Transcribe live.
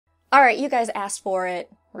Alright, you guys asked for it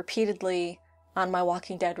repeatedly on my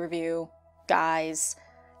Walking Dead review, guys.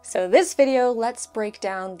 So this video, let's break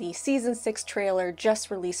down the Season 6 trailer just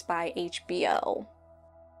released by HBO.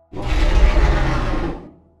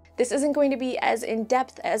 This isn't going to be as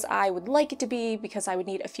in-depth as I would like it to be because I would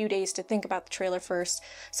need a few days to think about the trailer first.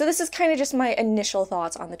 So this is kind of just my initial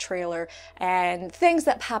thoughts on the trailer and things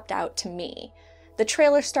that popped out to me. The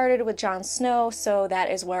trailer started with Jon Snow, so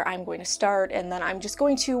that is where I'm going to start, and then I'm just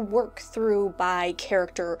going to work through by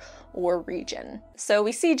character or region. So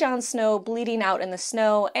we see Jon Snow bleeding out in the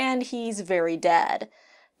snow, and he's very dead.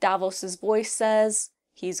 Davos's voice says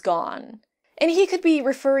he's gone. And he could be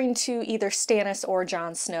referring to either Stannis or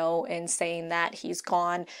Jon Snow in saying that he's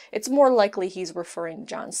gone. It's more likely he's referring to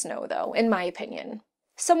Jon Snow, though, in my opinion.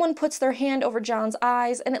 Someone puts their hand over Jon's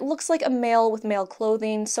eyes, and it looks like a male with male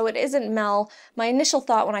clothing, so it isn't Mel. My initial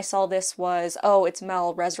thought when I saw this was, oh, it's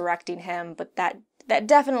Mel resurrecting him, but that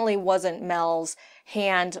definitely wasn't Mel's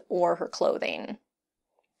hand or her clothing.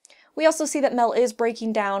 We also see that Mel is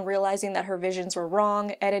breaking down, realizing that her visions were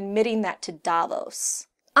wrong, and admitting that to Davos.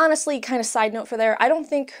 Honestly, kind of side note for there, I don't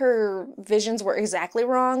think her visions were exactly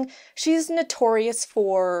wrong. She's notorious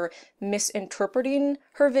for misinterpreting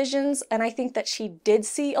her visions, and I think that she did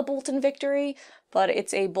see a Bolton victory, but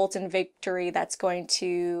it's a Bolton victory that's going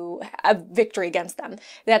to, a victory against them,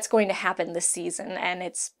 that's going to happen this season, and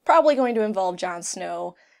it's probably going to involve Jon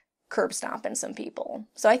Snow curb stomping some people.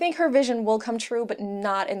 So I think her vision will come true, but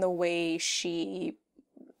not in the way she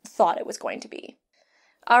thought it was going to be.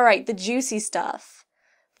 Alright, the juicy stuff.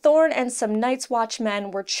 Thorne and some Night's Watch men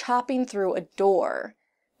were chopping through a door,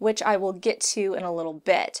 which I will get to in a little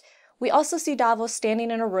bit. We also see Davos standing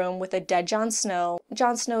in a room with a dead Jon Snow,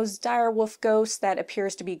 Jon Snow's direwolf ghost that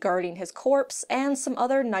appears to be guarding his corpse, and some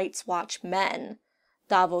other Night's Watch men.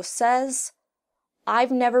 Davos says, "I've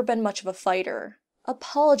never been much of a fighter.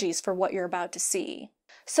 Apologies for what you're about to see."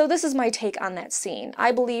 So this is my take on that scene.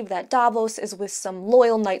 I believe that Davos is with some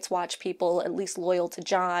loyal Night's Watch people, at least loyal to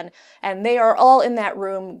Jon, and they are all in that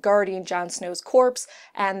room guarding Jon Snow's corpse,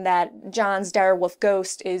 and that Jon's direwolf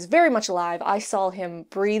ghost is very much alive. I saw him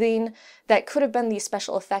breathing. That could have been the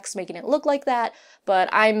special effects making it look like that, but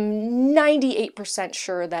I'm 98%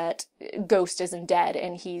 sure that Ghost isn't dead,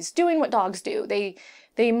 and he's doing what dogs do. They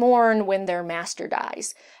mourn when their master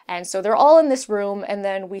dies. And so they're all in this room, and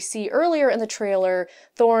then we see earlier in the trailer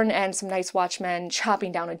Thorne and some Night's Watchmen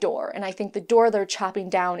chopping down a door. And I think the door they're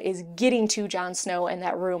chopping down is getting to Jon Snow in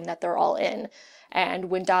that room that they're all in.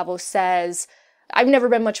 And when Davos says, "I've never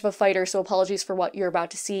been much of a fighter, so apologies for what you're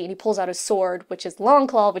about to see," and he pulls out his sword, which is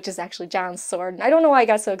Longclaw, which is actually Jon's sword. And I don't know why I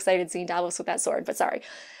got so excited seeing Davos with that sword, but sorry.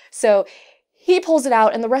 So he pulls it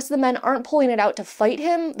out, and the rest of the men aren't pulling it out to fight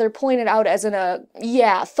him. They're pulling it out as in a,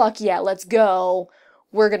 yeah, fuck yeah, let's go.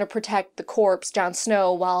 We're gonna protect the corpse, Jon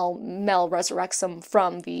Snow, while Mel resurrects him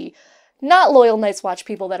from the not loyal Night's Watch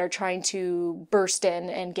people that are trying to burst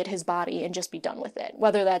in and get his body and just be done with it.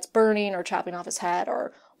 Whether that's burning or chopping off his head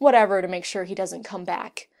or whatever to make sure he doesn't come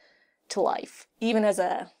back to life, even as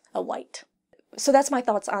a white. So that's my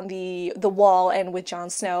thoughts on the wall and with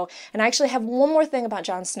Jon Snow. And I actually have one more thing about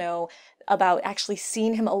Jon Snow, about actually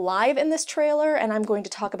seeing him alive in this trailer, and I'm going to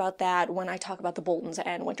talk about that when I talk about the Boltons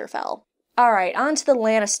and Winterfell. Alright, on to the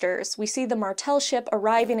Lannisters. We see the Martell ship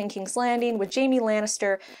arriving in King's Landing with Jaime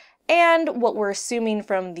Lannister, and what we're assuming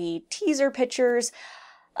from the teaser pictures,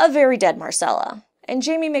 a very dead Myrcella. And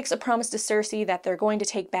Jaime makes a promise to Cersei that they're going to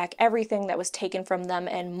take back everything that was taken from them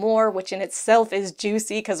and more, which in itself is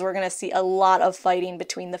juicy because we're going to see a lot of fighting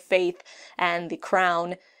between the Faith and the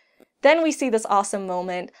Crown. Then we see this awesome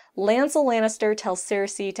moment. Lancel Lannister tells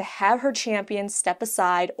Cersei to have her champion step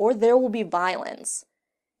aside or there will be violence.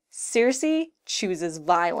 Cersei chooses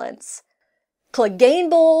violence. Clegane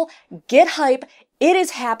Bowl, get hype. It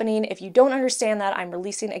is happening. If you don't understand that, I'm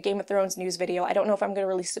releasing a Game of Thrones news video. I don't know if I'm going to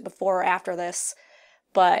release it before or after this,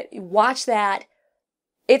 but watch that.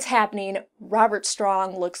 It's happening. Robert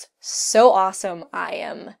Strong looks so awesome.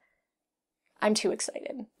 I'm too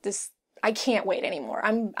excited. I can't wait anymore.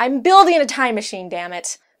 I'm building a time machine, damn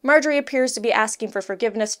it. Marjorie appears to be asking for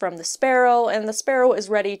forgiveness from the Sparrow, and the Sparrow is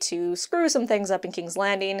ready to screw some things up in King's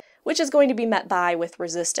Landing, which is going to be met by with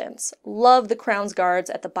resistance. Love the Crown's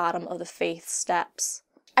guards at the bottom of the Faith steps.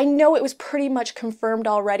 I know it was pretty much confirmed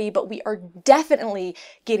already, but we are definitely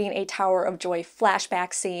getting a Tower of Joy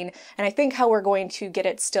flashback scene, and I think how we're going to get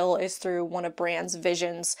it still is through one of Bran's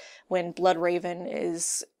visions when Bloodraven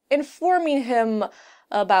is informing him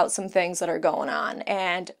about some things that are going on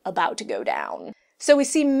and about to go down. So we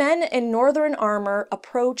see men in northern armor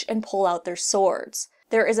approach and pull out their swords.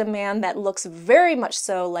 There is a man that looks very much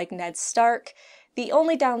so like Ned Stark. The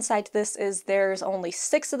only downside to this is there's only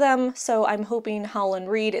 6 of them, so I'm hoping Howland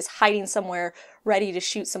Reed is hiding somewhere ready to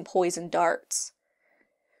shoot some poison darts.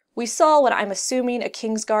 We saw what I'm assuming a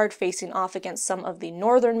Kingsguard facing off against some of the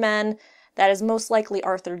Northern men. That is most likely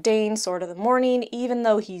Arthur Dane, Sword of the Morning, even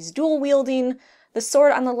though he's dual-wielding. The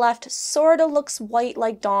sword on the left sorta looks white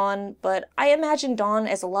like Dawn, but I imagine Dawn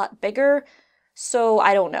is a lot bigger, so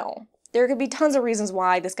I don't know. There could be tons of reasons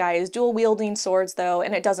why this guy is dual-wielding swords, though,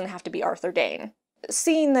 and it doesn't have to be Arthur Dane.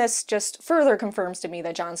 Seeing this just further confirms to me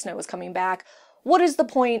that Jon Snow is coming back. What is the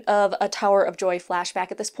point of a Tower of Joy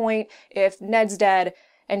flashback at this point if Ned's dead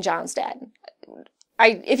and Jon's dead?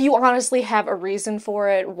 If you honestly have a reason for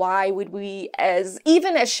it, why would we,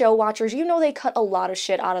 even as show watchers, you know they cut a lot of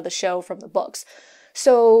shit out of the show from the books.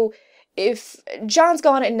 So if Jon's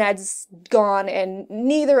gone and Ned's gone and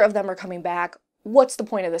neither of them are coming back, what's the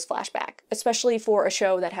point of this flashback? Especially for a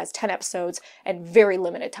show that has 10 episodes and very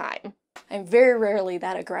limited time. I'm very rarely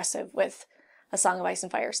that aggressive with A Song of Ice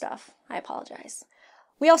and Fire stuff. I apologize.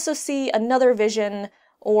 We also see another vision,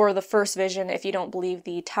 or the first vision if you don't believe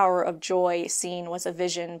the Tower of Joy scene was a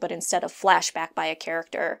vision, but instead a flashback by a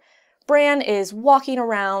character. Bran is walking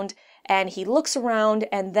around, and he looks around,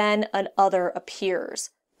 and then another appears.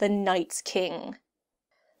 The Night's King.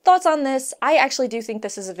 Thoughts on this? I actually do think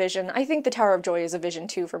this is a vision. I think the Tower of Joy is a vision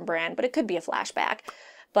too from Bran, but it could be a flashback.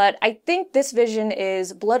 But I think this vision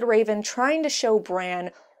is Bloodraven trying to show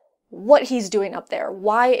Bran what he's doing up there,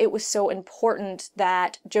 why it was so important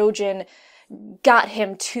that Jojen got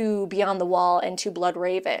him to Beyond the Wall and to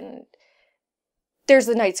Bloodraven. There's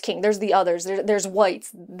the Night's King, there's the others, there's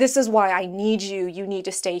Whites. This is why I need you, you need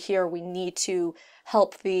to stay here, we need to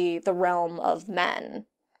help the realm of men.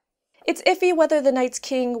 It's iffy whether the Night's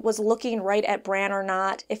King was looking right at Bran or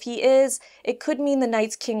not. If he is, it could mean the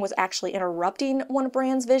Night's King was actually interrupting one of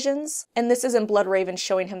Bran's visions. And this isn't Bloodraven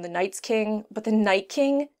showing him the Night's King, but the Night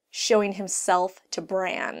King showing himself to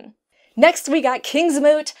Bran. Next we got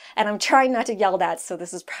Kingsmoot, and I'm trying not to yell that, so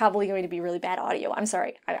this is probably going to be really bad audio. I'm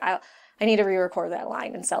sorry. I need to re-record that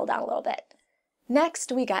line and settle down a little bit.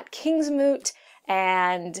 Next we got Kingsmoot,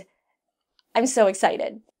 and I'm so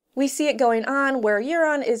excited. We see it going on where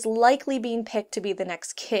Euron is likely being picked to be the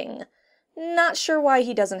next king. Not sure why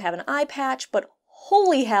he doesn't have an eye patch, but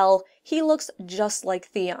holy hell, he looks just like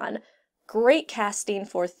Theon. Great casting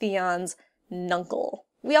for Theon's nuncle.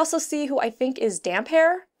 We also see who I think is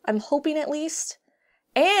Damphair. I'm hoping at least.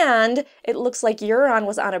 And it looks like Euron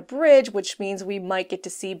was on a bridge, which means we might get to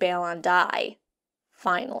see Balon die.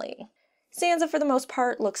 Finally. Sansa, for the most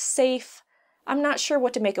part, looks safe. I'm not sure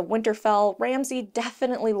what to make of Winterfell. Ramsay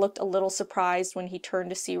definitely looked a little surprised when he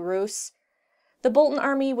turned to see Roose. The Bolton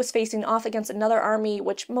army was facing off against another army,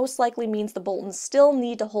 which most likely means the Boltons still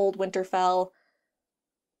need to hold Winterfell.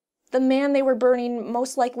 The man they were burning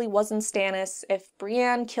most likely wasn't Stannis. If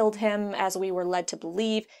Brienne killed him, as we were led to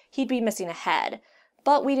believe, he'd be missing a head.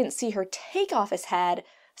 But we didn't see her take off his head,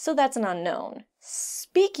 so that's an unknown.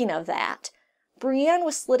 Speaking of that, Brienne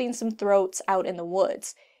was slitting some throats out in the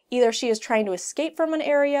woods. Either she is trying to escape from an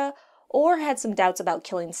area, or had some doubts about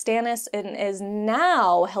killing Stannis, and is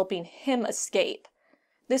now helping him escape.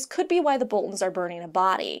 This could be why the Boltons are burning a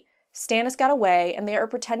body. Stannis got away, and they are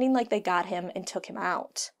pretending like they got him and took him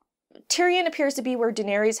out. Tyrion appears to be where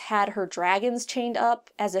Daenerys had her dragons chained up,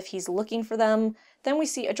 as if he's looking for them. Then we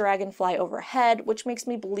see a dragon fly overhead, which makes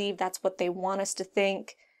me believe that's what they want us to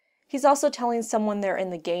think. He's also telling someone they're in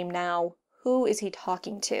the game now. Who is he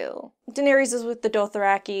talking to? Daenerys is with the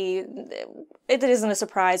Dothraki. It isn't a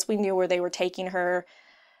surprise, we knew where they were taking her.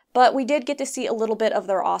 But we did get to see a little bit of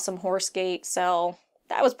their awesome horse gate, so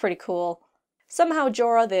that was pretty cool. Somehow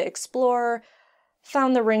Jorah the Explorer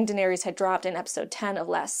found the ring Daenerys had dropped in episode 10 of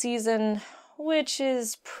last season, which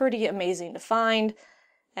is pretty amazing to find,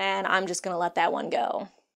 and I'm just gonna let that one go.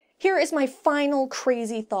 Here is my final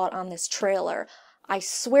crazy thought on this trailer. I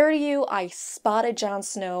swear to you, I spotted Jon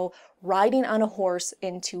Snow riding on a horse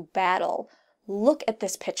into battle. Look at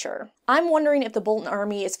this picture. I'm wondering if the Bolton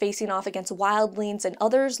army is facing off against wildlings and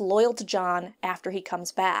others loyal to Jon after he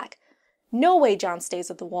comes back. No way Jon stays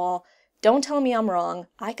at the wall. Don't tell me I'm wrong.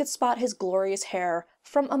 I could spot his glorious hair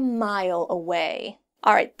from a mile away.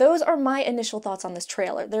 Alright, those are my initial thoughts on this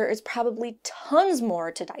trailer. There is probably tons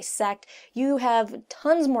more to dissect. You have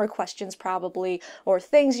tons more questions probably, or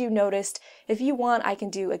things you noticed. If you want, I can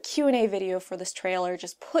do a Q&A video for this trailer.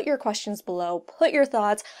 Just put your questions below, put your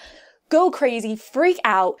thoughts, go crazy, freak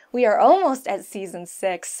out. We are almost at season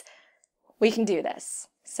 6. We can do this.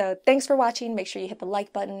 So thanks for watching. Make sure you hit the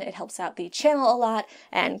like button. It helps out the channel a lot.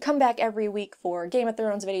 And come back every week for Game of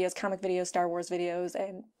Thrones videos, comic videos, Star Wars videos,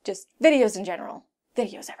 and just videos in general.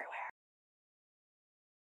 Videos everywhere.